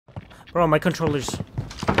Bro, my controllers.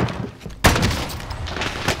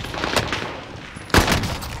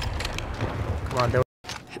 Come on, there.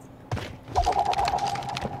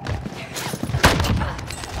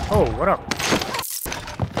 Oh, what up?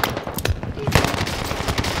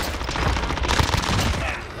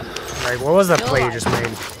 Like, what was that play you just made?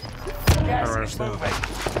 I don't understand.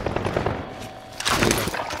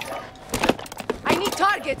 I need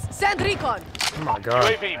targets. Send recon. Oh my god.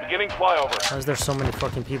 UAV beginning flyover. Why is there so many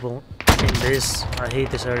fucking people in this? I hate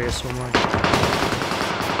this area so much.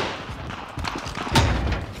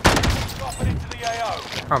 Dropping into the AO.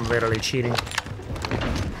 I'm literally cheating.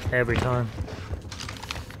 Every time.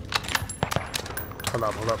 Hold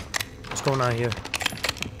up, hold up. What's going on here?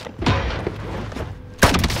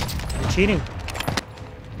 I'm cheating.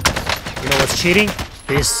 You know what's cheating?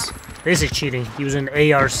 This is cheating. Using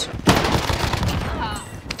ARs.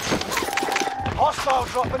 Hostile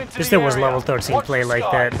dropping into This the there was area. level 13 Watch play the like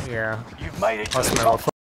skies. that. Yeah. You've made it to That's the my top.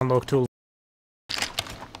 unlock tool.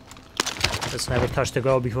 Let's never touched the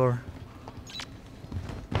goal before.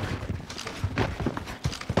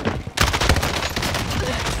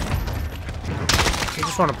 You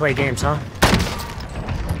just want to play games, huh?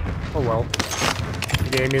 Oh well. The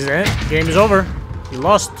game is it. The game is over. You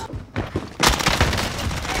lost. Made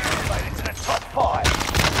it to the top 5.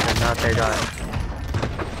 And not they died.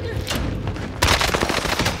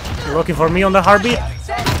 You looking for me on the heartbeat?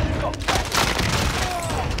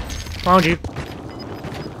 Found you. You've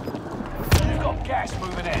got gas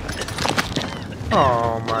moving in.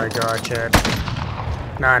 Oh my god, Chad.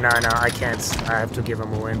 Nah, I can't. I have to give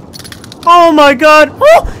him a win. Oh my god!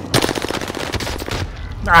 Oh!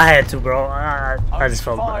 I had to, bro. I just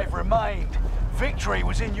felt Only bad. 5 remained. Victory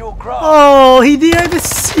was in your grasp. Oh, he didn't even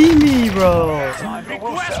see me, bro. Time for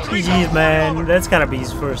Wilson. GG's, man. That's gotta be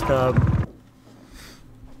his first dub.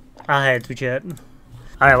 I had to, Chad.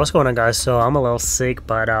 Alright, what's going on, guys? So I'm a little sick,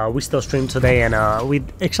 but we still streamed today, and we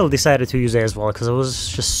actually decided to use it as well because I was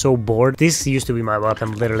just so bored. This used to be my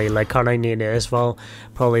weapon, literally, like Carnage and as well.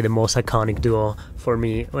 Probably the most iconic duo for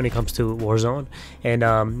me when it comes to Warzone. And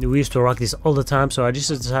we used to rock this all the time, so I just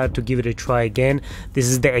decided to give it a try again. This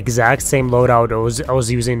is the exact same loadout I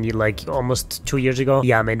was using like almost 2 years ago.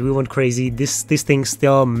 Yeah, man, we went crazy. This thing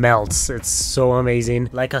still melts. It's so amazing.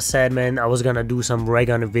 Like I said, man, I was gonna do some ray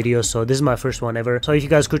gun videos, so this is my first one ever. So if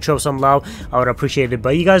you guys could show some love, I would appreciate it.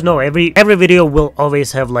 But you guys know every video will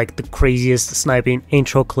always have like the craziest sniping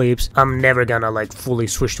intro clips. I'm never gonna like fully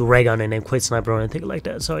switch to ray gun and then quit sniper or anything like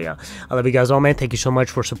that. So yeah, I love you guys all, man. Thank you so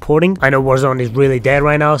much for supporting. I know Warzone is really dead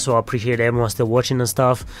right now, so I appreciate everyone still watching and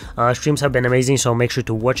stuff. Streams have been amazing, so make sure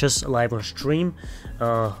to watch us live on stream,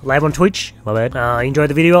 live on Twitch. My bad. Enjoy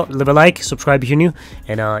the video, leave a like, subscribe if you're new,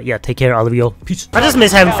 and yeah, take care. I love you all. Peace. I just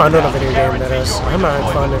miss having fun on a video game. That is, I'm not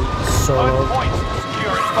having fun in so long.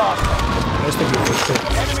 That's the beautiful shit.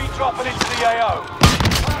 Enemy dropping into the AO.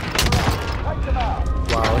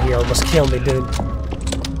 Wow, he almost killed me, dude.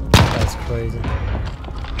 That's crazy.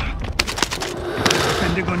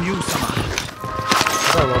 Depending on you, Sama.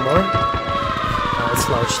 Is that one more? It's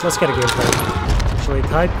large. Let's get a game plan. Actually,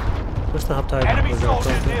 type. Where's the hub type? Enemy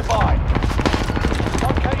soldiers nearby.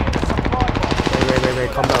 Located the supply box.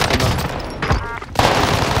 Wait. Calm down.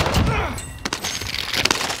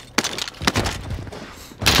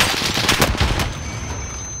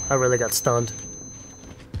 I really got stunned.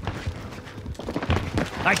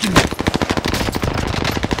 I can.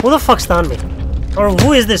 Who the fuck stunned me? Or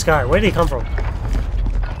who is this guy? Where did he come from?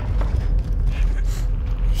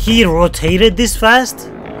 He rotated this fast?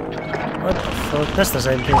 What the fuck? That's the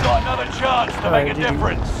same thing. You've got another chance to make a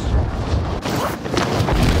difference.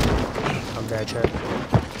 I'm dead, Chad.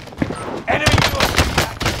 Enemy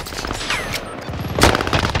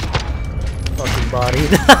Fucking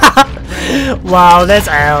bodied. Wow, that's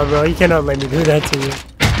Al, bro. You cannot let me do that to you.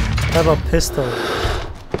 I have a pistol.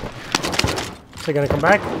 Is he gonna come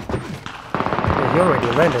back? Oh, he already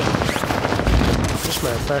landed. This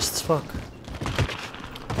man fast as fuck.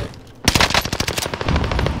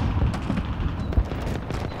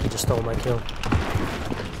 He just stole my kill.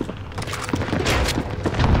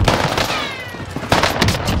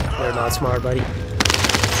 You're not smart, buddy.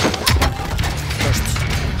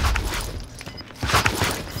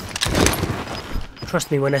 Trust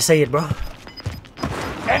me when I say it, bro.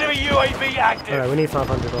 Enemy UAV active. Alright, we need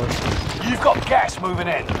 $500. You've got gas moving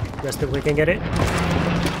in. Best if we can get it.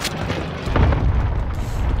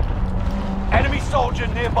 Enemy soldier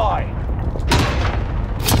nearby.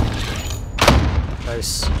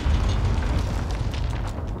 Nice.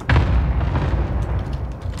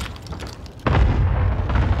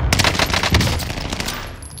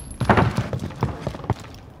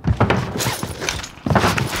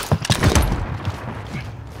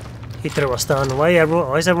 He threw a stun. Why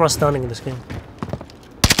is everyone stunning in this game?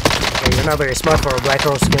 Hey, you're not very smart for a black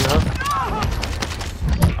rose skin, huh?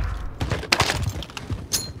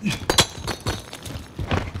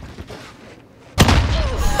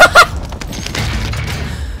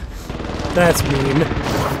 That's mean.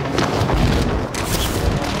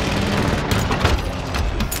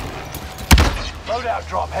 Loadout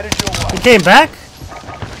drop headed your way. He came back?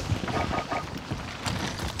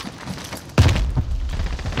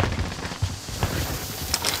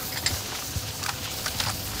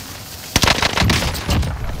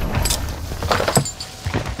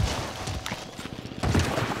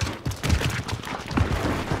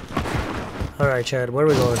 Alright, Chad, where are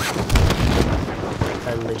we going?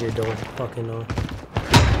 I legit don't fucking know.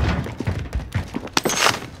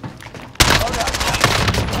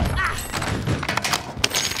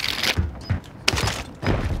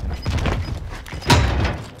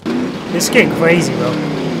 This game crazy, bro.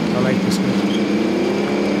 I like this game.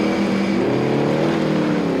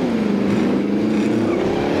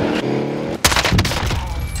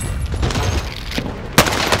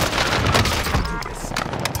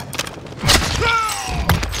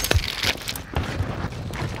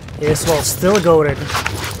 Yes, well, still goated.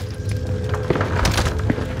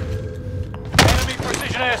 Enemy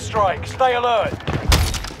precision airstrike. Stay alert.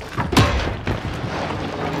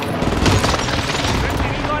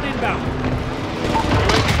 Recon inbound.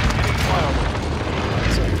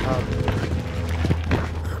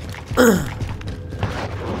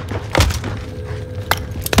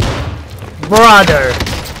 Brother!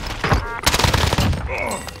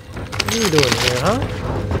 What are you doing here, huh?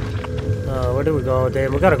 Where do we go?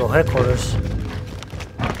 Damn, we gotta go headquarters.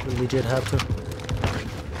 We legit have to.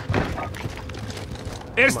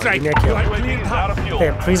 Airstrike. Give me a kill. UAV is out of fuel.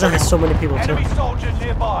 Damn, Frieza has so many people too. Enemy soldier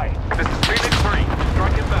nearby. This is Phoenix 3.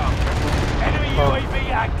 Strike inbound. Enemy Oh. UAV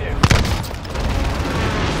active.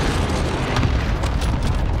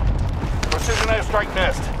 Precision airstrike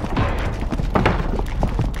nest.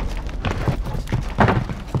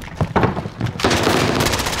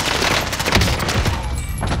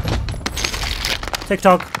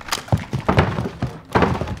 TikTok.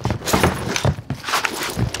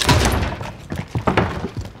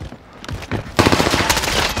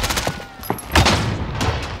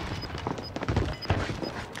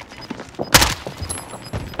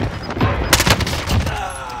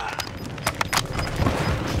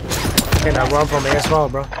 Can I run from me as well,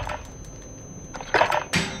 bro?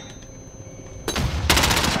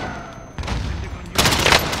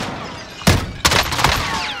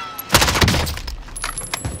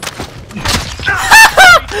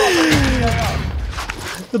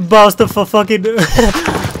 The boast of a fucking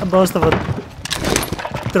a boast of a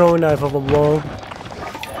throwing knife of a wall.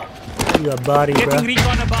 You got body, bro. Getting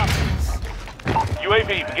recon above.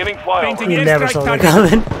 UAV beginning flyover. Painting You never saw that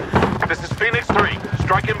target. coming. This is Phoenix 3.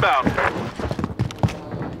 Strike inbound.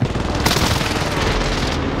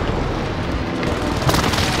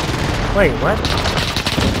 Wait, what?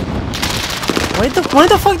 Why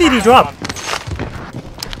the fuck did he drop?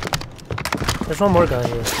 There's one more guy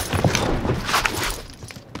here.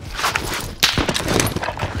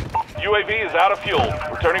 UAV is out of fuel.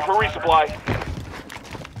 Returning for resupply.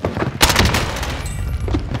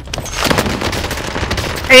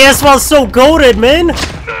 ASVAL's so goated, man!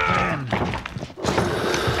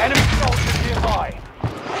 Enemy soldier nearby.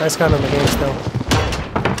 That's kind of the game still.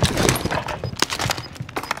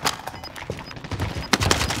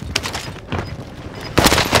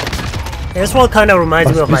 ASVAL kind of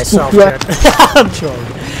reminds me of myself, man. I'm trolling.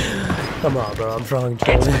 Come on, bro, I'm trolling.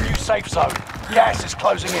 Get to the new safe zone. Gas is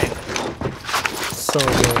closing in. So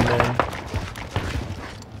good, man.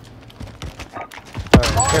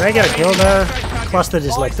 Alright, can I get a kill there? Clustered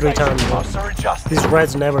is like 3 times, bro. Cluster adjusted. These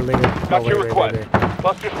reds never leave it. Oh, Got your wait, request. wait, wait.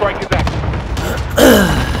 Cluster strike is active.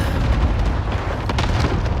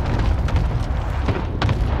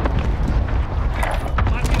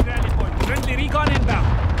 Marking rally point. Friendly recon inbound.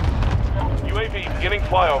 UAV beginning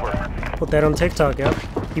flyover. Put that on TikTok, yeah.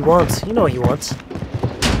 He wants. You know what he wants.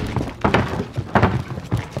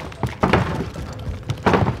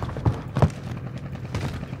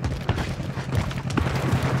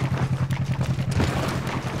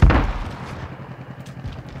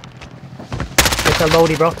 Get the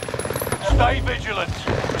loadie, bro. Stay vigilant.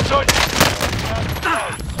 Search.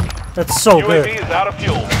 That's so UAV good. is out of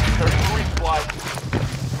fuel. Returning for resupply.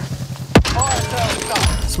 Fire sales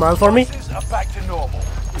done. Smile for me. Forces are back to normal.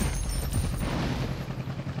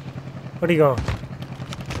 Where'd he go?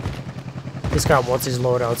 This guy wants his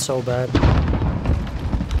loadout so bad.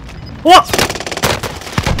 What?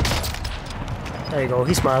 There you go,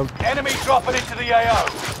 he smiled. Enemy dropping into the AO.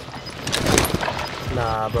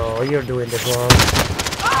 Nah, bro, you're doing this wrong.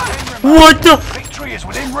 What the? Victory is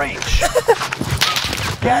within reach.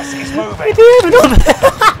 Gas is moving. He didn't even open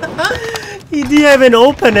He didn't even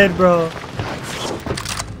open it, bro.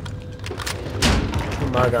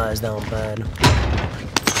 My guy's down bad.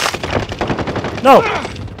 No!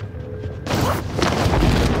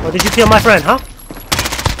 Oh, did you kill my friend, huh?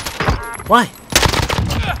 Why?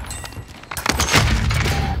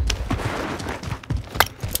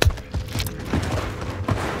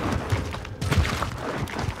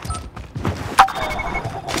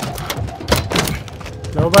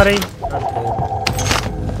 Nobody? Okay.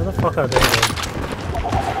 Where the fuck are they, man?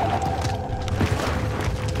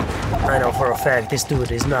 I know for a fact this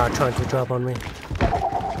dude is not trying to drop on me.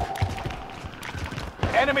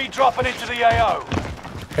 Enemy dropping into the AO.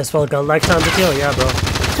 As well got like time to kill, yeah, bro.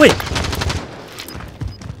 Wait!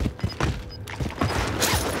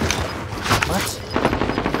 What?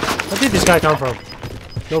 Where did this guy come from?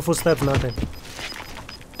 No footsteps, nothing.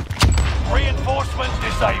 Reinforcements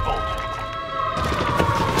disabled.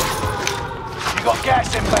 You got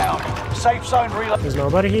gas inbound. Safe zone reload. There's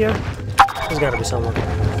nobody here? There's gotta be someone.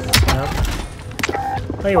 Yep.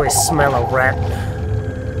 I always smell a rat.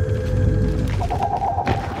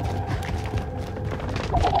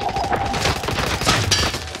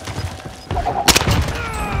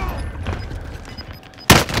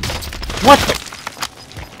 What the?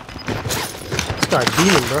 This guy's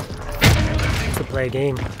demon, bro. To play a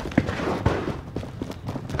game.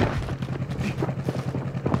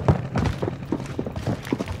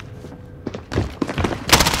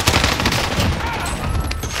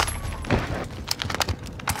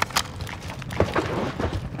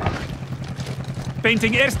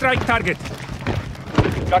 Painting airstrike target.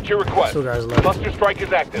 Got your request. Two guys left. Cluster strike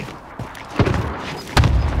is active.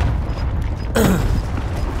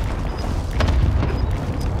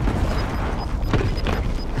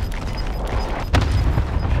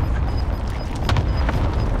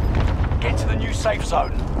 Get to the new safe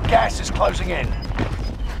zone. Gas is closing in.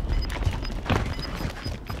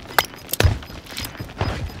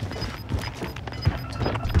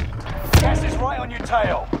 Gas is right on your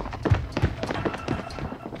tail.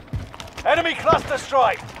 Enemy cluster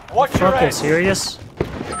strike. Watch your Fucking head. serious?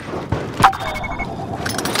 You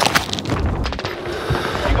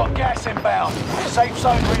got gas inbound. Safe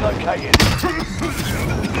zone relocated.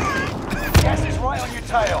 Gas is right on your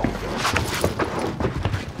tail.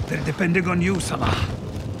 They're depending on you, Salah.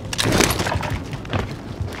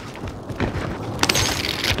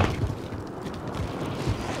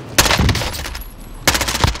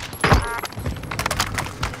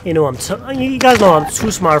 You know you guys know I'm too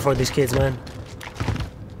smart for these kids, man.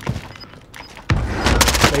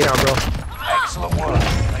 Lay down, bro. Excellent work.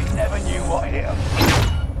 They never knew what hit them.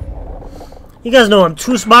 You guys know I'm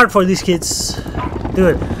too smart for these kids.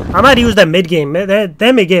 Dude, I might use that mid game. That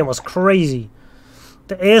mid game was crazy.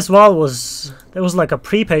 The ASVAL was... That was like a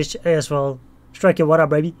pre-page ASVAL. Strike it, what up,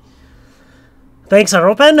 baby? Thanks, are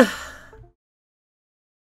open.